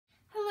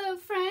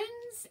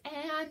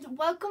and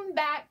welcome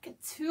back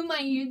to my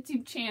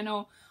YouTube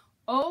channel.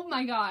 Oh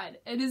my god,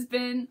 it has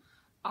been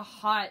a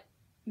hot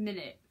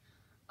minute.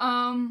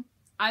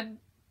 I've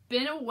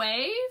been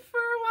away for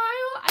a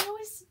while. I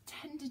always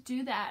tend to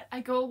do that. I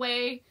go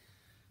away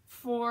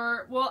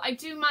for, well, I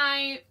do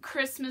my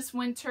Christmas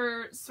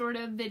winter sort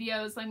of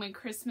videos, like my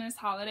Christmas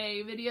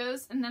holiday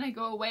videos, and then I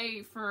go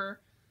away for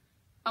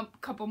a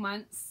couple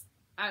months,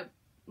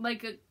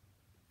 like a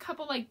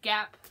couple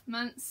gap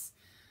months.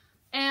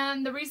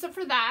 And the reason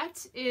for that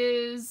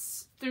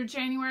is through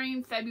January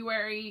and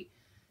February,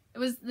 it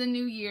was the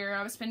new year.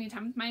 I was spending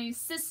time with my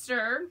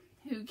sister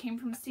who came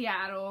from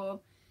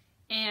Seattle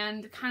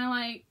and kind of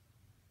like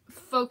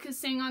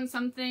focusing on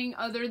something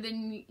other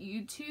than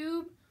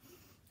YouTube.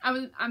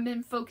 I've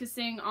been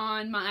focusing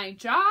on my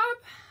job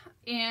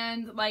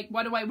and like,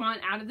 what do I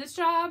want out of this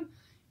job?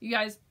 You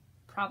guys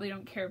probably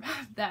don't care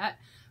about that,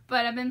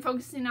 but I've been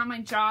focusing on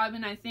my job,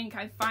 and I think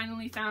I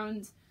finally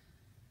found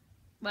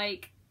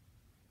like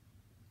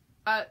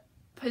a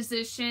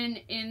position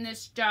in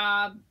this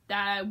job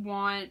that I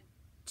want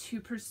to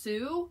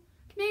pursue,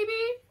 maybe.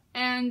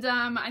 And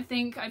I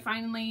think I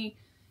finally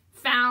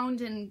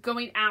found and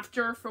going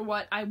after for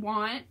what I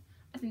want.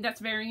 I think that's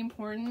very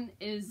important,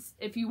 is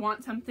if you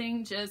want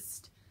something,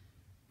 just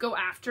go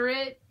after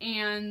it.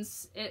 And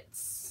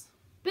it's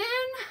been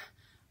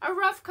a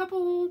rough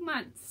couple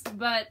months,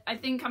 but I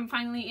think I'm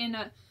finally in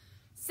a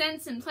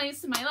sense and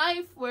place in my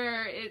life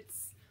where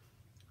it's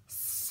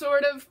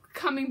sort of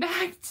coming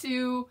back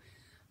to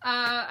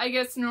I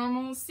guess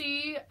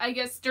normalcy. I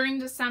guess during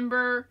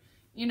December,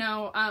 you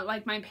know,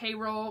 like my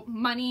payroll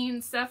money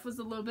and stuff was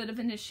a little bit of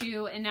an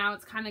issue, and now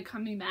it's kind of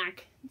coming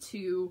back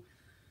to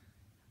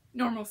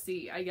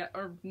normalcy, I guess,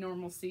 or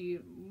normalcy.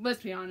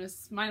 Let's be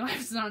honest, my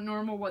life is not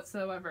normal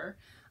whatsoever.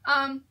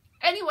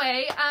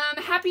 Anyway,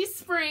 happy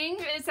spring.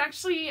 It's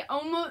actually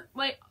almost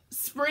like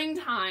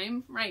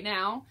springtime right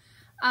now.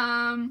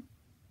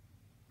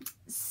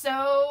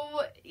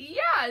 So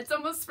yeah, it's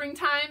almost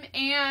springtime,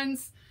 and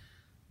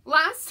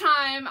last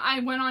time I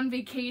went on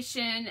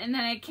vacation and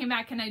then I came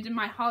back and I did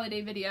my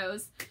holiday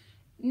videos.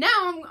 Now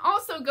I'm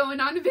also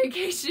going on a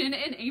vacation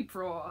in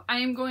April. I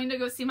am going to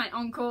go see my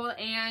uncle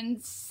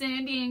in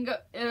San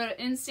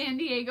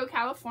Diego,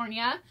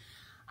 California.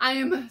 I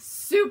am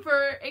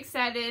super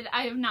excited.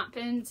 I have not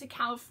been to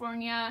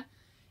California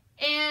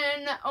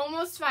in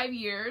almost 5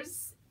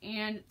 years,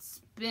 and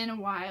it's been a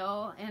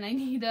while, and I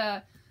need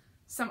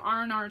some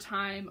R&R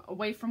time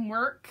away from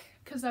work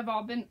because I've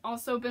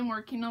also been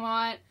working a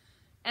lot.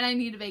 And I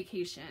need a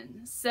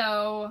vacation.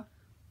 So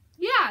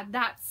yeah,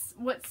 that's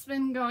what's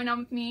been going on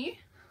with me.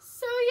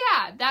 So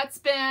yeah, that's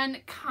been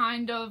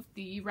kind of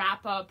the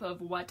wrap up of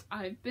what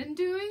I've been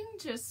doing.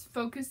 Just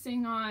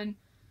focusing on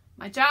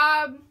my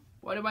job.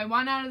 What do I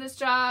want out of this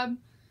job?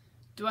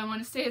 Do I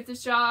want to stay at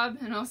this job?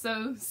 And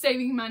also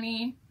saving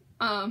money.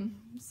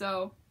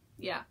 So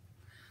yeah.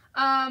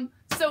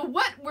 So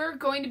what we're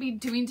going to be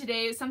doing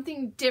today is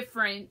something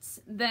different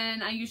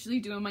than I usually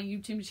do on my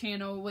YouTube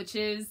channel, which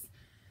is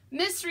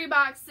mystery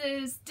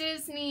boxes,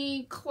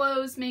 Disney,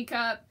 clothes,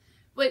 makeup,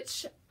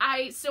 which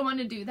I still want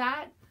to do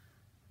that.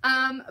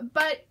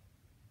 But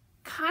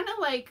kind of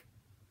like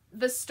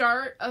the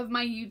start of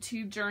my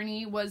YouTube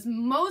journey was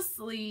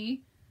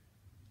mostly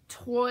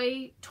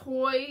toy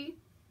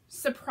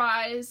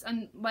surprise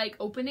and like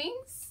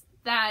openings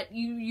that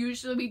you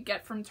usually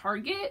get from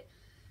Target.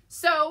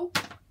 So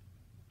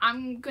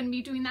I'm going to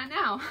be doing that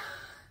now.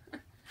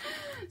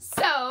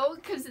 So,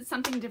 because it's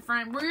something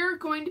different, we're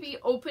going to be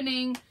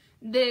opening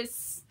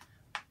this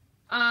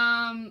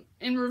and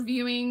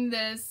reviewing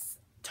this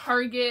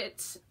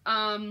Target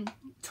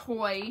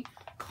toy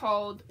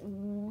called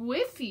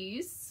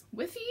Whiffies.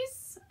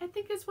 Whiffies, I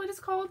think is what it's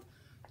called.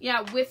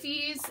 Yeah,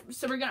 Whiffies.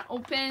 So we're gonna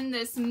open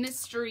this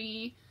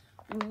mystery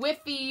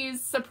Whiffies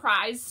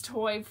surprise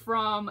toy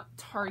from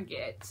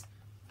Target.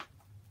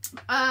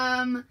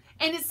 And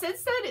it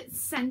says that it's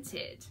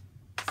scented,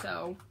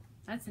 so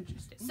that's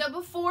interesting. So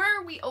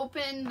before we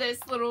open this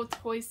little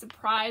toy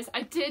surprise,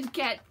 I did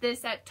get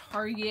this at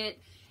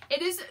Target.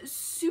 It is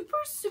super,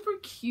 super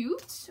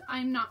cute.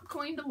 I'm not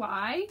going to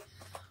lie.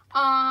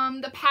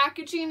 The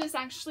packaging is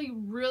actually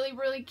really,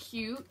 really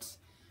cute.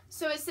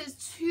 So it says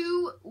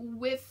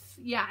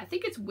I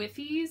think it's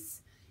Whiffies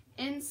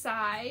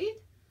inside.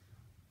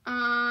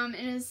 And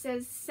it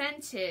says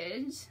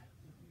scented.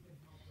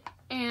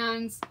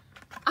 And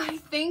I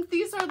think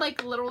these are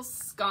like little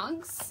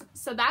skunks.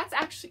 So that's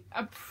actually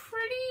a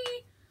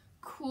pretty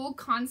cool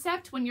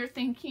concept when you're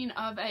thinking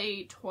of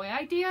a toy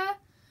idea.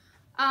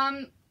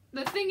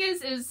 The thing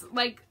is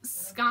like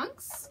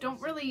skunks don't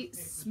really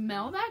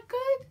smell that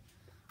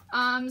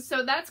good.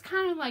 So that's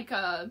kind of like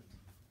a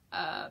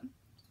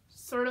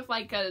sort of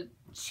like a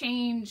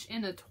change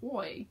in a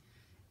toy,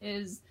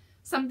 is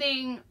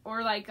something,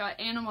 or like an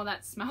animal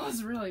that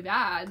smells really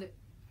bad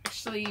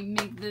actually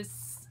make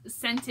this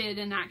scented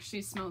and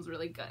actually smells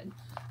really good.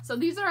 So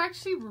these are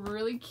actually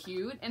really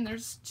cute, and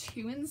there's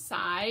 2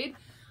 inside.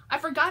 I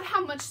forgot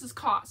how much this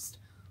cost.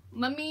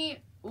 Let me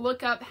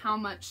look up how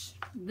much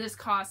this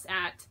costs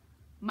at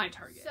my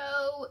Target.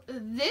 So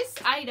this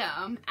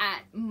item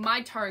at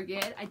my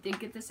Target, I did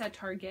get this at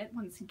Target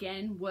once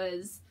again,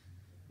 was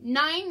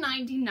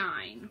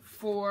 $9.99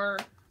 for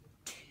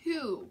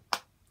 2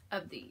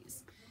 of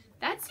these.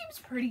 That seems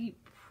pretty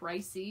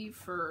pricey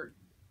for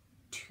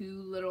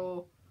 2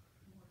 little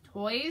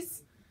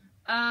toys.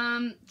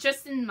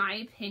 Just in my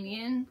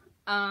opinion.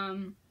 Yeah,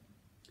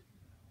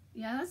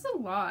 that's a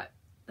lot.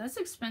 That's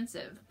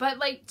expensive. But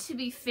like, to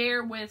be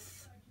fair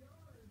with,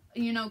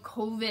 you know,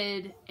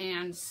 COVID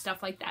and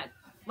stuff like that,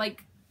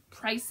 like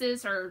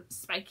prices are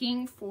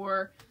spiking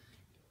for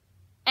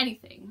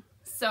anything.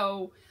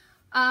 So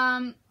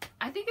I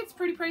think it's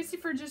pretty pricey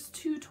for just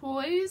 2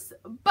 toys,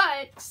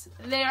 but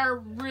they are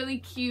really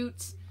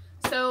cute.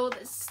 So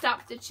let's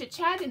stop the chit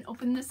chat and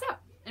open this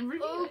up and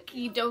review it.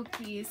 Okie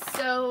dokie.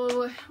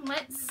 So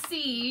let's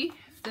see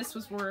if this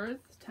was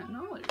worth $10.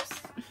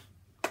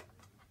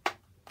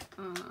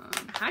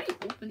 How do you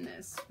open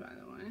this, by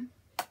the way?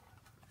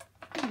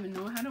 I don't even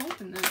know how to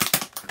open this.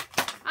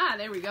 Ah,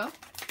 there we go.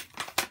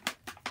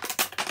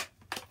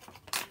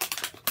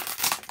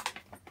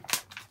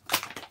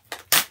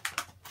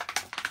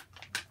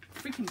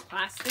 Freaking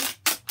plastic.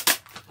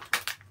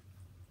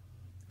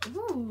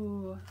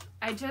 Ooh,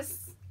 I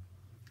just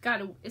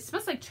got it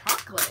smells like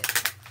chocolate.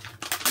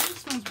 It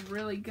just smells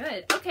really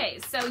good. Okay,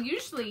 so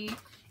usually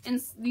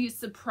in these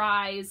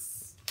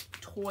surprise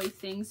toy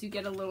things, you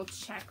get a little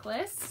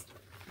checklist.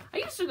 I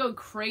used to go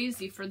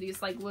crazy for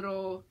these like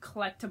little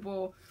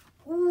collectible.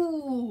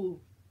 Ooh,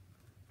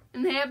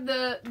 and they have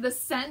the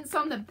scents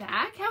on the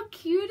back. How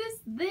cute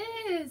is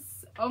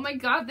this? Oh my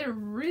god, they're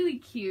really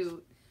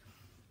cute.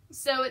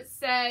 So it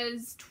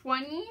says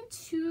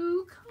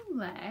 22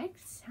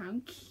 collect. How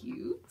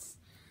cute.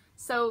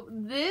 So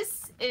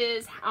this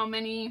is how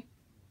many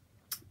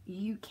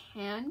you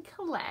can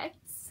collect.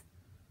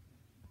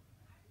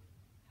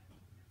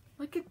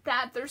 Look at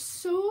that. They're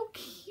so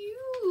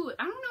cute.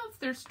 I don't know if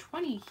there's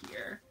 20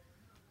 here.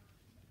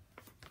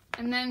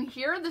 And then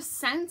here are the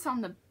scents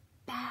on the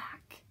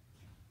back.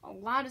 A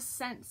lot of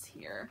scents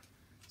here.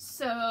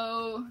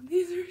 So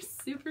these are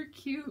super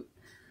cute.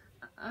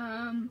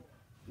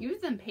 Even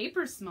the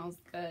paper smells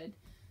good.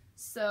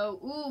 So,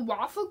 ooh,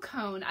 waffle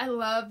cone. I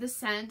love the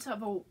scent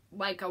of a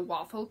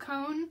waffle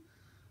cone.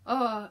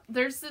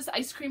 There's this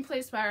ice cream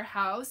place by our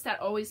house that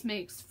always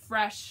makes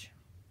fresh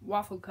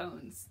waffle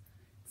cones.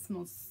 It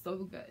smells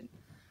so good.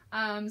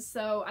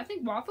 So I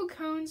think waffle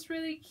cone's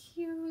really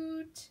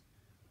cute.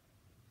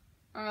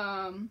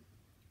 Marnie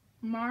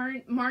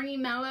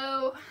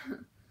Mellow.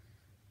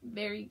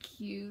 Very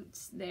cute.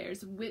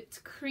 There's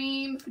whipped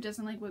cream. Who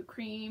doesn't like whipped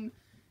cream?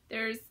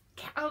 There's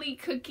Cali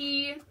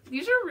cookie.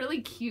 These are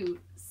really cute.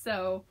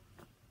 So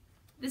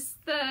this is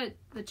the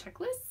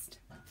checklist.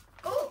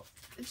 Oh,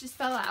 it just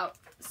fell out.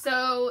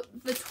 So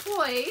the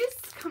toys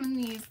come in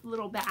these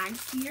little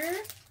bags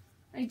here.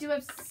 I do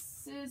have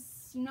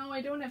no,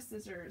 I don't have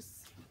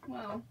scissors.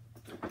 Well,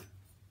 I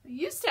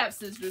used to have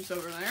scissors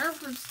over there.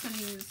 We're just gonna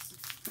use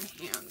my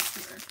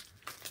hands here.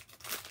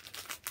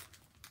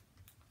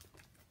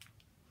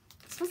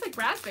 It smells like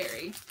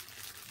raspberry.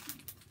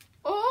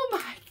 Oh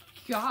my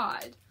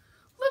god.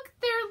 Look,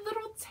 their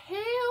little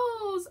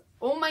tails.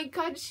 Oh my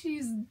god,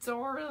 she's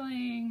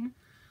darling.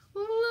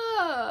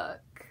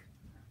 Look.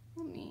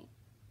 Let me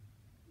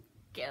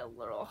get a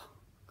little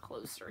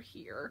closer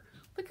here.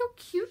 Look how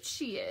cute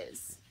she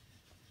is.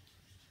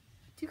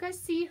 Do you guys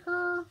see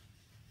her?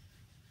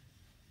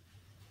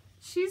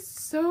 She's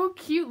so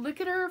cute. Look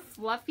at her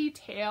fluffy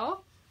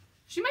tail.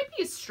 She might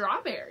be a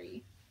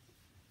strawberry.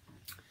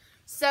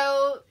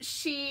 So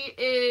she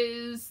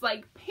is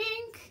like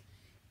pink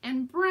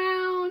and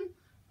brown.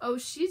 Oh,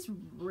 she's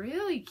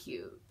really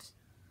cute.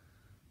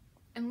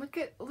 And look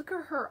at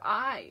her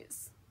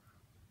eyes.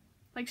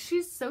 Like,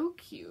 she's so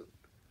cute.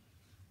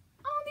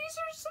 Oh, these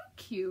are so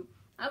cute.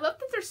 I love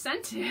that they're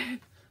scented.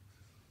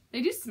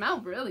 They do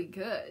smell really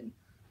good.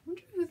 I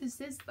wonder who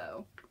this is,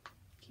 though.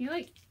 Can you,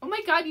 like... Oh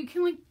my god, you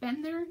can, like,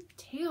 bend their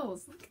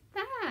tails. Look at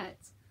that.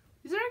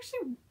 These are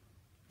actually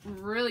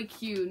really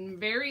cute and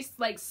very,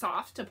 like,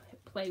 soft to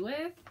play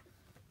with.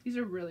 These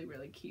are really,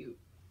 really cute.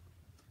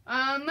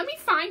 Let me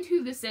find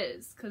who this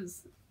is,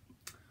 because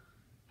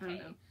I don't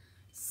know.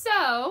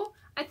 So,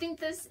 I think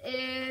this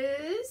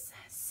is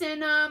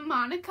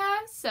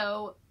Monica.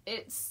 So,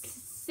 it's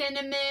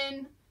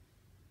cinnamon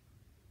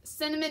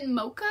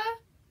mocha,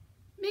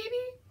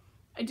 maybe?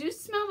 I do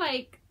smell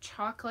like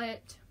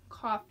chocolate,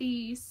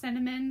 coffee,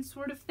 cinnamon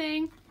sort of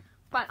thing.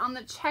 But on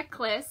the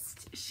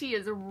checklist, she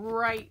is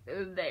right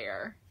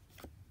there.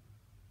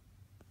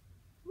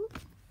 Oop.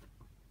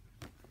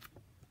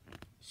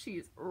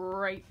 She's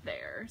right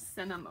there,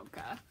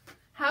 Mocha.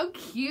 How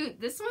cute.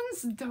 This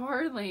one's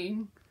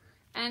darling.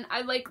 And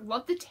I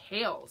love the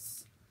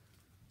tails.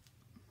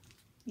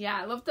 Yeah,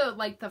 I love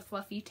the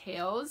fluffy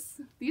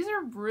tails. These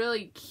are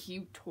really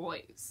cute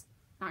toys.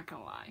 Not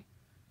gonna lie.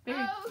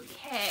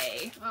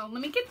 Okay. Well,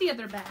 let me get the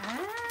other bag.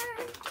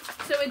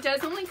 So it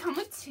does only come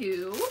with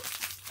 2.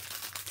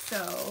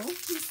 So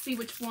let's see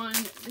which one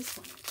this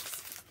one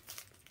is.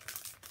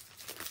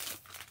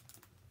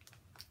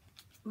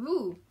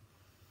 Ooh.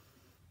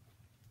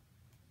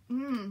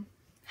 Mmm.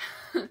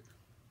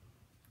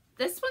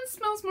 This one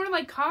smells more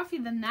like coffee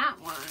than that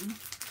one.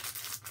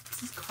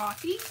 This is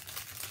coffee?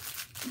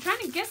 I'm trying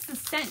to guess the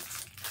scent.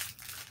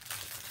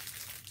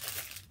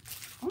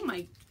 Oh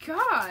my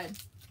god.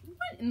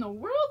 What in the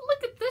world?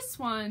 Look at this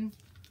one.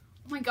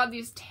 Oh my god,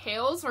 these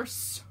tails are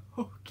so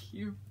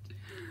cute.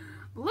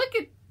 Look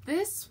at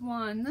this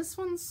one. This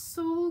one's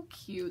so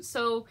cute.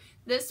 So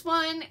this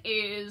one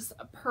is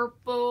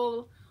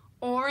purple,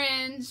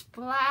 orange,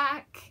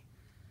 black.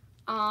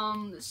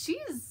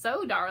 She's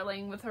so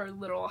darling with her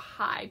little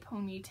high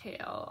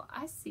ponytail.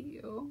 I see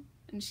you.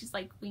 And she's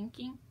like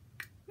winking.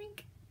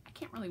 Wink. I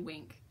can't really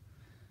wink.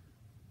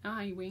 Know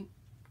how you wink?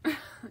 I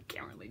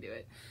can't really do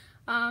it.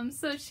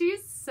 So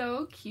she's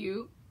so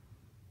cute.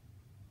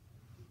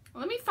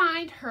 Let me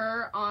find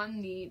her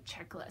on the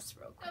checklist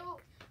real quick.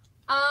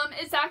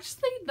 It's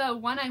actually the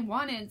one I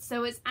wanted.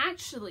 So it's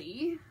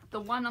actually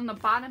the one on the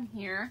bottom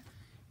here.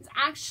 It's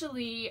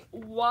actually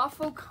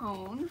waffle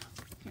cone.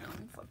 Here, let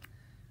me flip.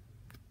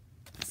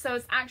 So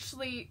it's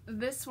actually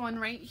this one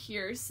right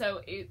here.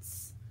 So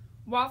it's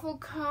waffle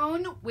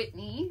cone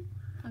Whitney.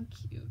 How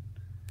cute.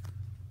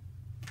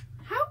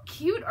 How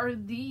cute are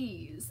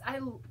these?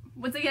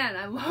 Once again,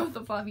 I love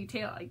the fluffy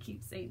tail. I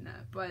keep saying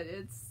that, but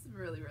it's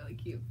really, really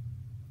cute.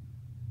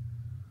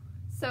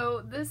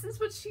 So this is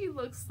what she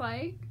looks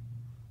like.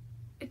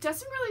 It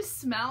doesn't really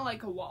smell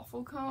like a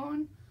waffle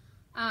cone.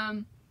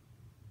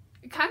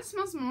 It kind of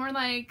smells more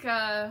like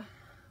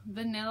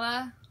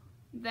vanilla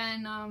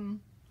than an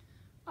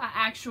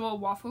actual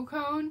waffle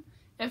cone.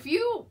 If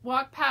you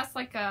walk past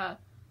like a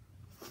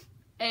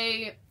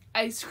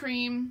ice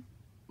cream,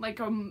 like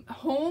a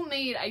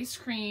homemade ice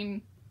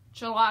cream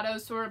gelato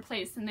sort of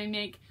place, and they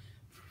make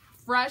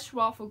fresh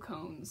waffle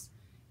cones,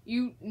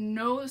 you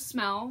know the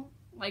smell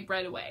like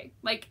right away.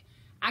 Like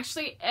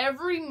actually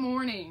every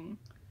morning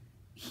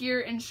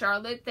here in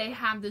Charlotte, they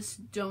have this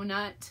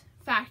donut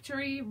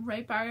factory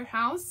right by our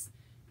house.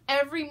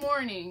 Every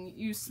morning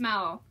you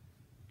smell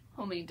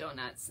homemade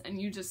donuts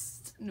and you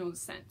just know the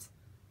scent.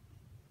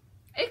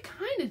 It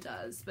kind of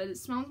does, but it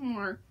smells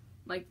more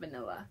like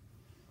vanilla.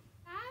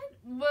 That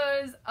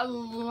was a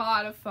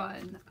lot of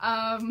fun.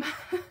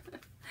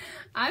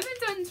 I haven't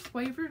done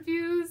toy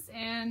reviews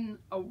in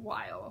a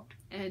while,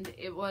 and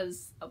it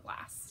was a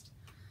blast.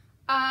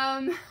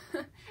 And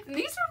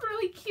these are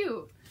really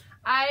cute.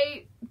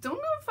 I don't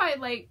know if I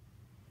like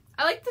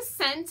the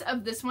scent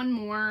of this one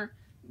more.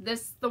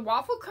 The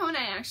waffle cone,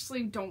 I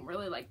actually don't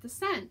really like the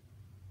scent.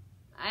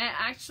 I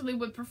actually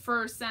would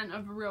prefer scent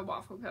of a real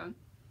waffle cone.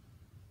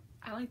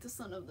 I like the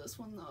scent of this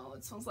one though.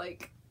 It smells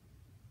like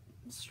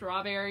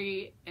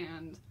strawberry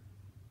and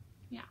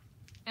yeah.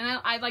 And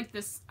I like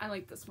this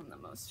one the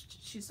most.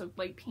 She's so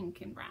like pink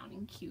and brown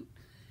and cute.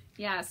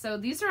 Yeah, so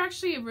these are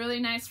actually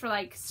really nice for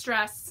like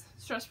stress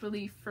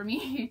relief for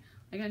me.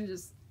 Like I'm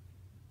just,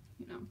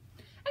 you know.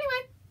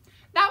 Anyway,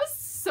 that was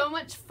so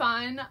much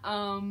fun.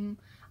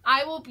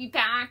 I will be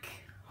back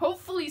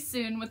hopefully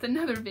soon with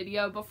another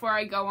video before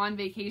I go on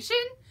vacation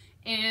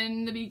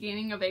in the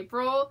beginning of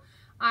April.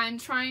 I'm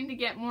trying to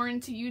get more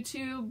into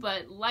YouTube,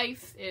 but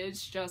life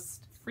is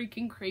just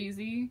freaking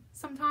crazy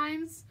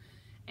sometimes.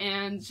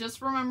 And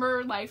just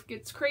remember, life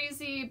gets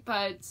crazy,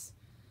 but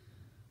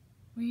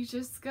we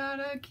just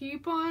gotta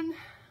keep on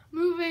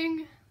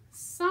moving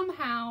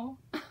somehow.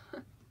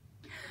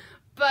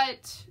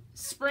 But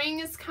spring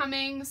is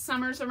coming,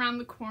 summer's around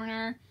the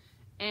corner,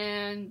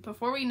 and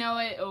before we know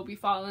it, it'll be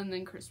fall and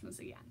then Christmas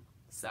again.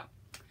 So,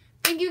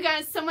 thank you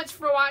guys so much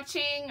for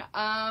watching.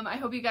 I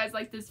hope you guys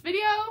liked this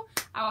video.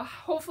 I'll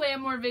hopefully have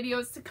more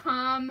videos to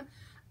come.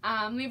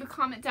 Leave a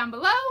comment down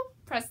below.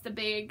 Press the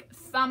big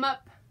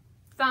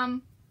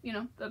you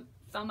know, the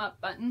thumb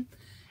up button.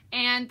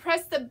 And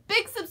press the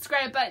big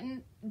subscribe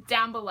button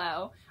down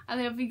below.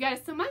 I love you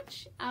guys so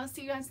much. I'll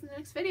see you guys in the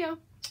next video.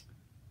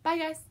 Bye,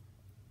 guys.